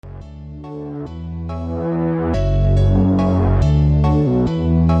Love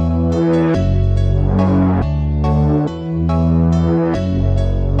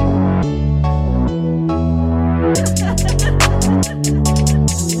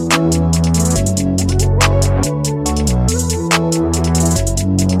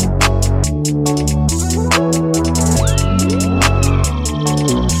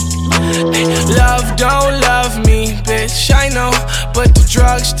don't love me, bitch, I know, but the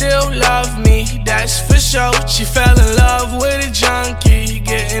drugs still love me, that's for sure. She fell in love with a junkie,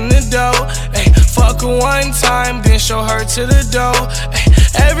 getting the dough. Ay, fuck her one time, then show her to the door. Ay,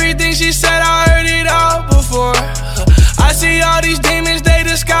 everything she said, I heard it all before. I see all these demons, they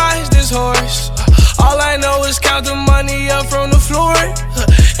disguise this horse. All I know is count the money up from the floor.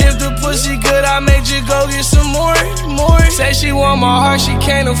 If the pussy good, I made you go get some more. Say she want my heart, she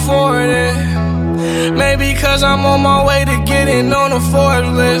can't afford it. Maybe cause I'm on my way to getting on the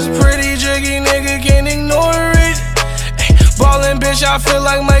Forbes list. Pretty jiggy nigga, can't ignore it. Ballin' bitch, I feel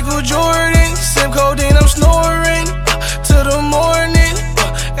like Michael Jordan. Sip codeine, I'm snoring to the morning.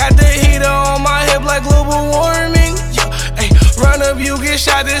 Got the heater on my hip like global warming. Run up, you get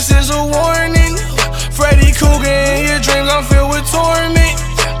shot, this is a warning. Freddy Cougar in your dreams, I'm filled with torment.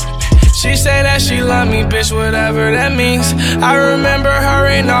 She say that she love me, bitch, whatever that means. I remember her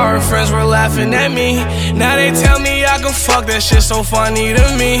and all her friends were laughing at me. Now they tell me I can fuck, that shit so funny to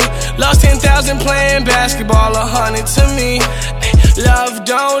me. Lost 10,000 playing basketball, 100 to me. Love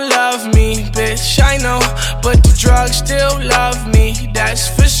don't love me, bitch, I know, but the drugs still love me, that's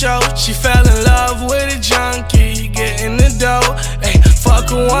for sure. She fell in love with a junkie, getting the dough. Ay, fuck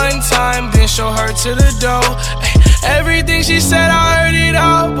her one time, then show her to the door. Ay, everything she said, I heard it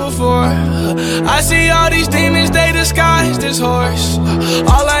all before. I see all these demons, they disguise this horse.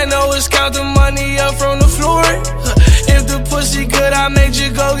 All I know is count the money up from the floor. If the pussy good, I made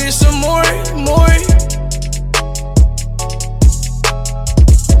you go get some more.